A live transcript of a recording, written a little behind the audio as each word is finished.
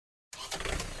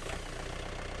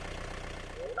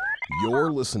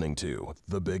You're listening to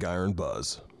The Big Iron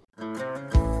Buzz.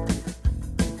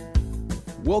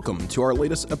 Welcome to our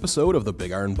latest episode of The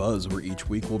Big Iron Buzz, where each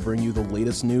week we'll bring you the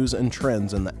latest news and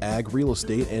trends in the ag, real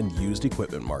estate, and used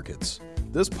equipment markets.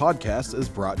 This podcast is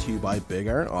brought to you by Big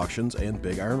Iron Auctions and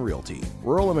Big Iron Realty,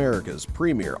 rural America's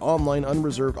premier online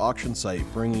unreserved auction site,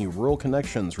 bringing you rural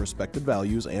connections, respected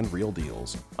values, and real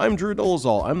deals. I'm Drew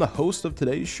Dolezal. I'm the host of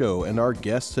today's show, and our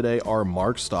guests today are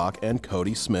Mark Stock and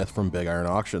Cody Smith from Big Iron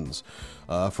Auctions.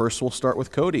 First, we'll start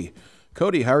with Cody.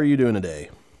 Cody, how are you doing today?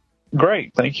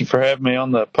 Great. Thank you for having me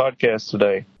on the podcast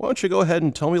today. Why don't you go ahead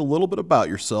and tell me a little bit about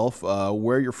yourself,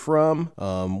 where you're from,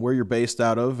 where you're based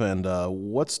out of, and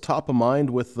what's top of mind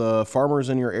with farmers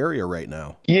in your area right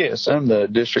now? Yes, I'm the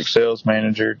district sales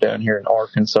manager down here in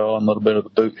Arkansas and a little bit of the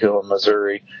Boot Hill in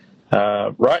Missouri.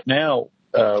 Right now,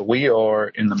 we are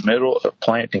in the middle of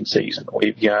planting season.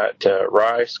 We've got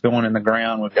rice going in the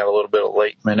ground. We've got a little bit of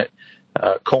late minute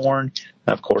corn,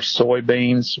 of course,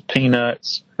 soybeans,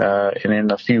 peanuts, and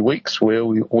in a few weeks we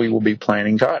will be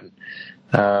planting cotton.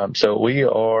 So we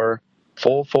are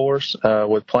full force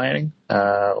with planting.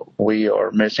 We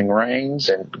are missing rains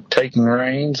and taking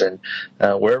rains, and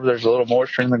wherever there's a little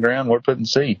moisture in the ground, we're putting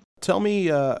seed. Tell me,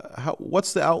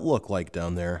 what's the outlook like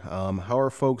down there? How are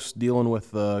folks dealing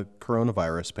with the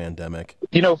coronavirus pandemic?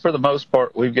 You know, for the most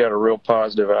part, we've got a real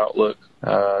positive outlook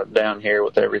down here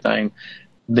with everything.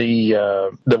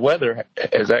 The weather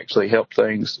has actually helped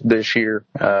things this year,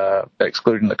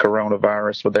 excluding the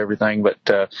coronavirus with everything, but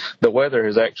the weather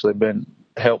has actually been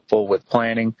helpful with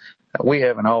planting. We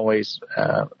haven't always,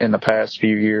 in the past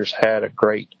few years, had a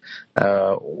great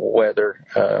weather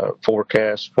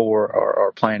forecast for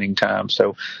our planting time.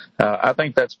 So I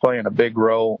think that's playing a big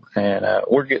role, and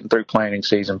we're getting through planting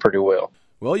season pretty well.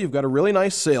 Well, you've got a really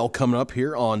nice sale coming up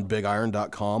here on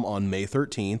BigIron.com on May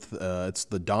 13th. It's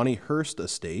the Donnie Hurst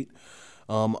estate.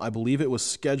 I believe it was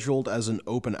scheduled as an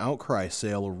open outcry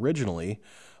sale originally,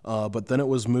 but then it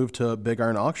was moved to Big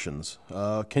Iron Auctions.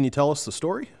 Can you tell us the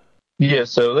story? Yeah,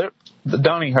 so the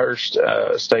Donnie Hurst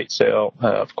estate sale,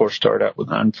 of course, started out with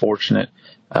an unfortunate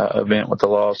event with the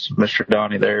loss of Mr.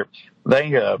 Donnie there.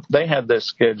 They had this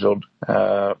scheduled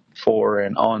for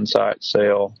an on-site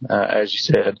sale, as you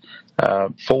said,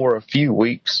 for a few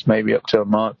weeks, maybe up to a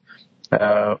month.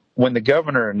 When the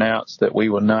governor announced that we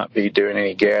will not be doing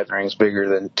any gatherings bigger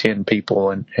than 10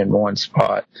 people in one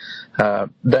spot,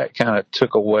 that kind of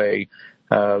took away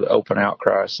the open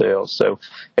outcry sales. So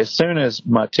as soon as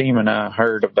my team and I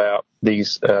heard about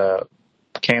these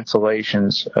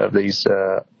cancellations of these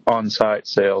on-site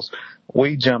sales,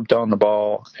 we jumped on the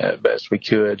ball as best we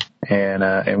could,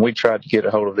 and we tried to get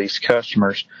a hold of these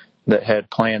customers that had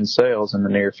planned sales in the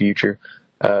near future,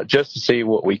 just to see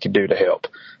what we could do to help.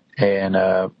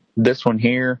 And this one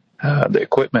here, the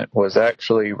equipment was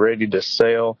actually ready to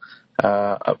sell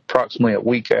approximately a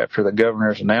week after the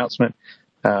governor's announcement.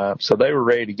 So they were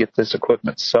ready to get this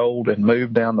equipment sold and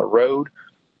moved down the road.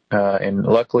 And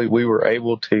luckily we were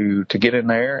able to get in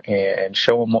there and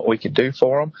show them what we could do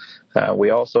for them.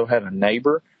 We also had a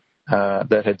neighbor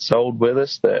that had sold with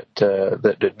us that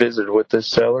had visited with this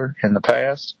seller in the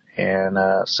past. And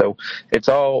so it's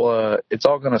all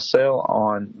going to sell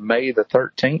on May the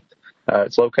 13th.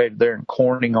 It's located there in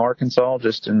Corning, Arkansas,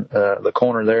 just in the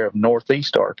corner there of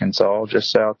northeast Arkansas, just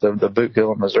south of the Boot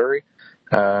Hill in Missouri.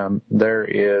 There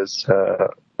is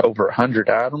over 100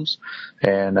 items,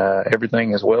 and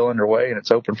everything is well underway, and it's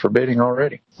open for bidding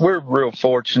already. We're real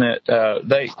fortunate.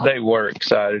 They were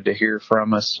excited to hear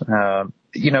from us.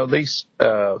 You know, these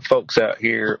folks out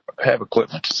here have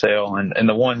equipment to sell, and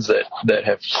the ones that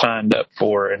have signed up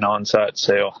for an on-site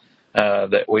sale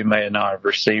that we may not have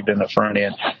received in the front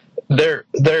end, they're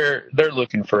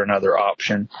looking for another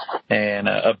option and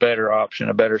a better option,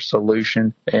 a better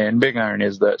solution, and Big Iron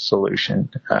is that solution.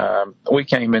 We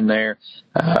came in there,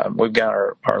 we've got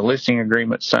our listing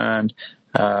agreement signed,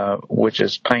 which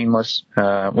is painless.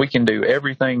 We can do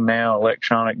everything now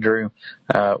electronic, Drew.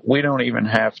 We don't even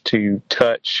have to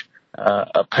touch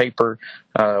a paper.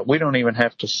 We don't even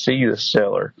have to see the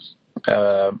seller.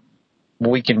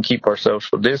 We can keep our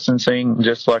social distancing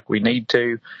just like we need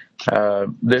to.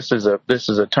 This is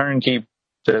a turnkey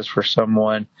process for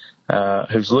someone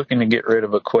who's looking to get rid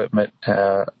of equipment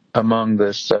among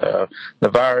this the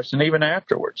virus, and even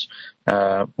afterwards.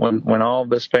 When all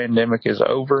this pandemic is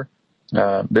over,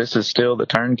 this is still the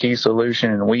turnkey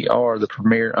solution, and we are the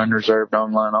premier unreserved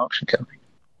online auction company.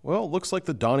 Well, it looks like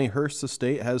the Donnie Hurst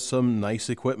estate has some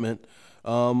nice equipment.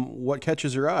 What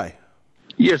catches your eye?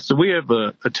 Yes, so we have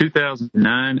a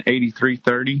 2009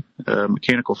 8330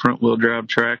 mechanical front-wheel drive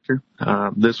tractor.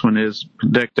 This one is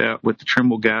decked out with the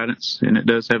Trimble guidance, and it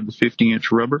does have the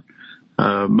 50-inch rubber.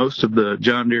 Most of the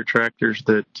John Deere tractors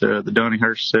that the Donnie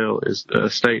Hurst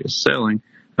estate is selling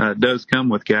does come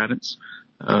with guidance.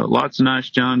 Lots of nice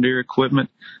John Deere equipment,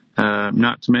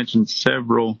 not to mention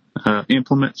several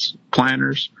implements,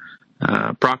 planters,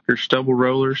 Proctor stubble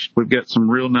rollers. We've got some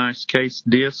real nice case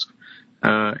discs,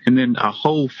 and then a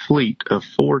whole fleet of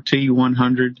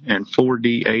 4T100 and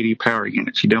 4D80 power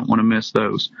units. You don't want to miss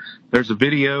those. There's a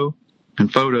video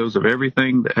and photos of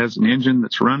everything that has an engine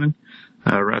that's running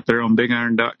right there on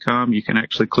BigIron.com. You can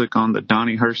actually click on the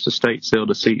Donnie Hurst estate sale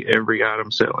to see every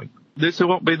item selling. This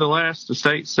won't be the last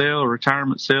estate sale or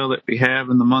retirement sale that we have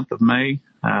in the month of May.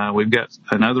 We've got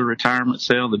another retirement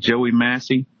sale, the Joey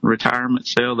Massey retirement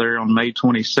sale there on May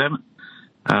 27th.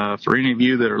 For any of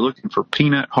you that are looking for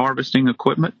peanut harvesting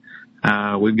equipment,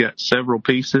 we've got several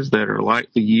pieces that are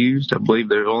lightly used. I believe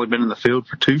they've only been in the field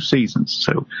for 2 seasons.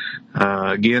 So,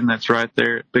 again, that's right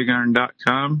there at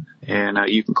BigIron.com, and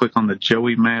you can click on the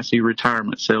Joey Massey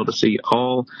retirement sale to see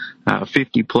all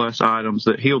 50-plus items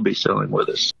that he'll be selling with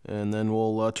us. And then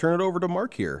we'll turn it over to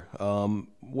Mark here.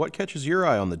 What catches your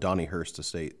eye on the Donnie Hurst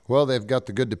estate? Well, they've got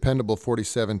the good, dependable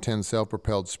 4710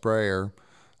 self-propelled sprayer.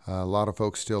 A lot of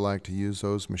folks still like to use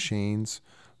those machines.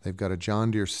 They've got a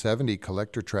John Deere 70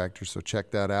 collector tractor, so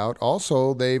check that out.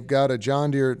 Also, they've got a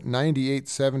John Deere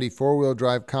 9870 four-wheel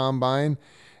drive combine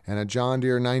and a John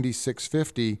Deere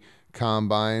 9650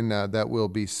 combine that will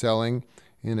be selling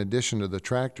in addition to the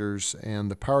tractors and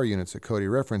the power units that Cody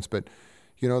referenced. But,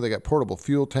 you know, they got portable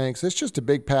fuel tanks. It's just a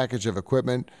big package of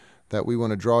equipment that we want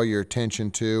to draw your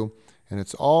attention to, and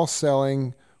it's all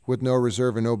selling with no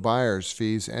reserve and no buyer's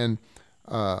fees. And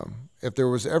if there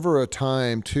was ever a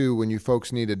time, too, when you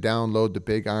folks need to download the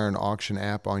Big Iron Auction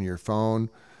app on your phone,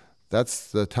 that's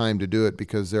the time to do it,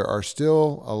 because there are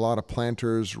still a lot of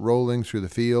planters rolling through the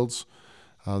fields.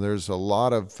 There's a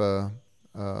lot of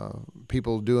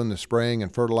people doing the spraying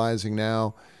and fertilizing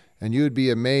now, and you would be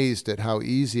amazed at how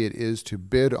easy it is to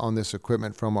bid on this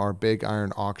equipment from our Big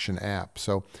Iron Auction app.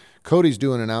 So Cody's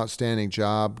doing an outstanding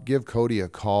job. Give Cody a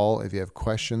call if you have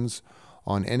questions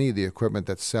on any of the equipment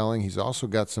that's selling. He's also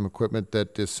got some equipment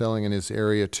that is selling in his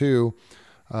area too,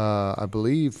 I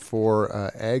believe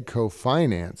for Agco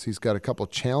Finance. He's got a couple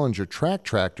Challenger track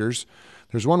tractors.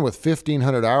 There's one with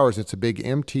 1,500 hours. It's a big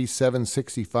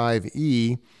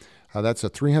MT765E. That's a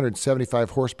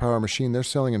 375 horsepower machine. They're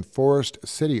selling in Forest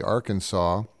City,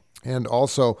 Arkansas. And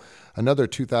also another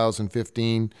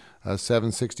 2015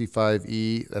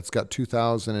 765E that's got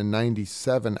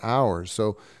 2,097 hours.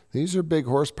 So these are big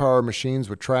horsepower machines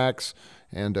with tracks,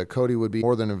 and Cody would be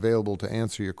more than available to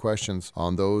answer your questions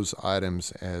on those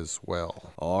items as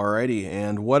well. Alrighty,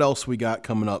 and what else we got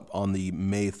coming up on the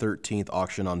May 13th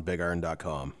auction on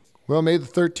BigIron.com? Well, May the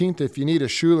 13th, if you need a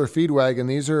Schuler feed wagon,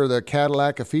 these are the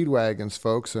Cadillac of feed wagons,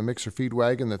 folks, a mixer feed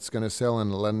wagon that's going to sell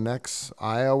in Lenox,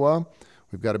 Iowa.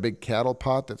 We've got a big cattle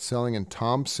pot that's selling in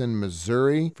Thompson,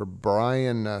 Missouri for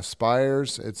Brian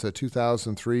Spires. It's a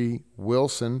 2003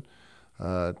 Wilson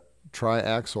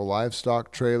tri-axle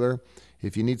livestock trailer.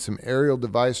 If you need some aerial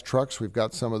device trucks, we've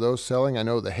got some of those selling. I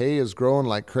know the hay is growing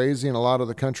like crazy in a lot of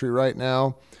the country right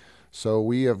now. So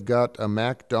we have got a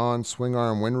MacDon swing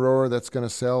arm windrower that's going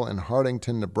to sell in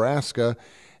Hartington, Nebraska.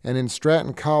 And in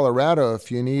Stratton, Colorado,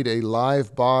 if you need a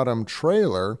live bottom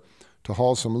trailer to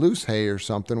haul some loose hay or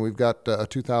something, we've got a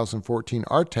 2014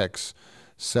 Artex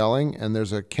selling, and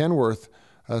there's a Kenworth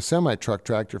semi-truck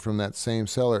tractor from that same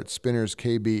seller at Spinners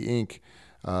KB Inc.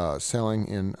 Selling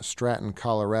in Stratton,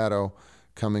 Colorado,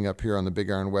 coming up here on the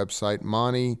Big Iron website.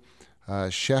 Monty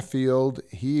Sheffield,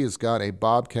 he has got a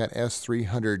Bobcat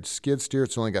S300 skid steer.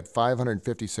 It's only got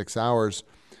 556 hours.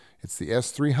 It's the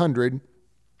S300,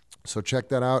 so check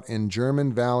that out in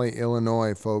German Valley,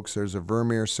 Illinois, folks. There's a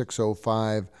Vermeer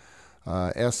 605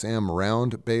 SM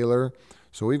round baler.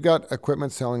 So we've got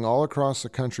equipment selling all across the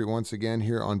country once again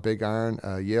here on Big Iron.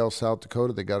 Yale, South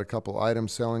Dakota, they got a couple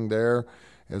items selling there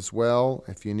as well.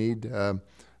 If you need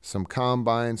some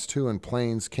combines too in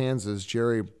Plains, Kansas,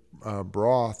 Jerry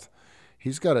Broth,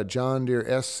 he's got a John Deere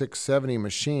S670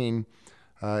 machine.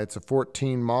 It's a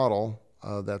 14 model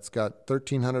that's got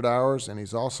 1,300 hours, and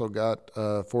he's also got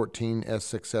 14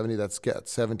 S670 that's got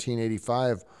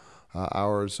 1,785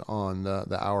 hours on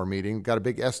the hour meeting. Got a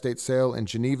big estate sale in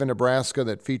Geneva, Nebraska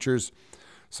that features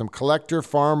some collector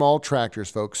farm all tractors,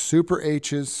 folks. Super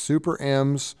H's, Super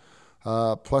M's,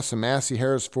 plus a Massey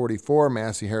Harris 44,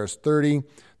 Massey Harris 30.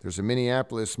 There's a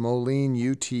Minneapolis Moline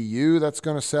UTU that's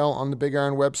going to sell on the Big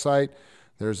Iron website.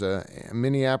 There's a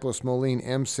Minneapolis Moline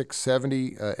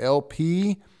M670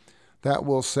 LP that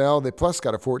will sell. They plus got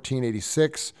a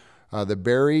 1486. The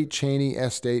Barry Cheney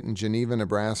Estate in Geneva,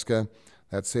 Nebraska.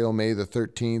 That sale May the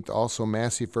 13th. Also,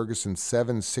 Massey Ferguson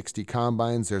 760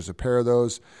 combines. There's a pair of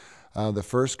those. The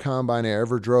first combine I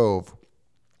ever drove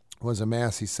was a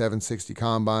Massey 760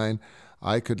 combine.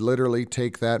 I could literally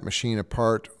take that machine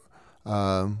apart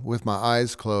with my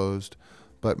eyes closed,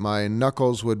 but my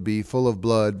knuckles would be full of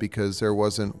blood because there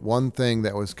wasn't one thing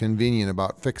that was convenient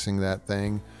about fixing that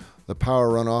thing. The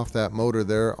power run off that motor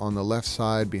there on the left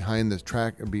side behind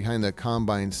the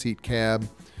combine seat cab.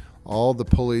 All the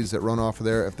pulleys that run off of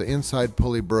there, if the inside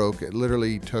pulley broke, it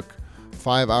literally took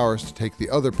 5 hours to take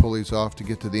the other pulleys off to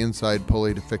get to the inside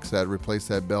pulley to fix that, replace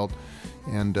that belt.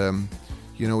 And,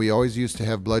 we always used to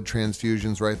have blood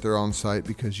transfusions right there on site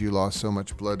because you lost so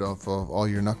much blood off of all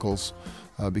your knuckles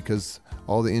because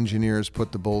all the engineers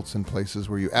put the bolts in places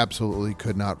where you absolutely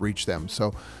could not reach them.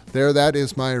 So that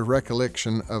is my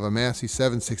recollection of a Massey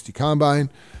 760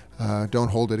 combine. Don't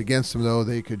hold it against them, though.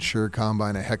 They could sure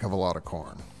combine a heck of a lot of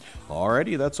corn.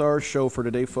 Alrighty, that's our show for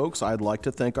today, folks. I'd like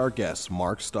to thank our guests,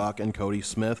 Mark Stock and Cody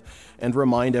Smith, and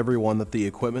remind everyone that the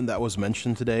equipment that was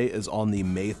mentioned today is on the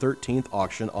May 13th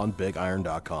auction on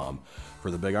BigIron.com. For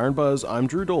the Big Iron Buzz, I'm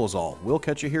Drew Dolezal. We'll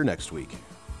catch you here next week.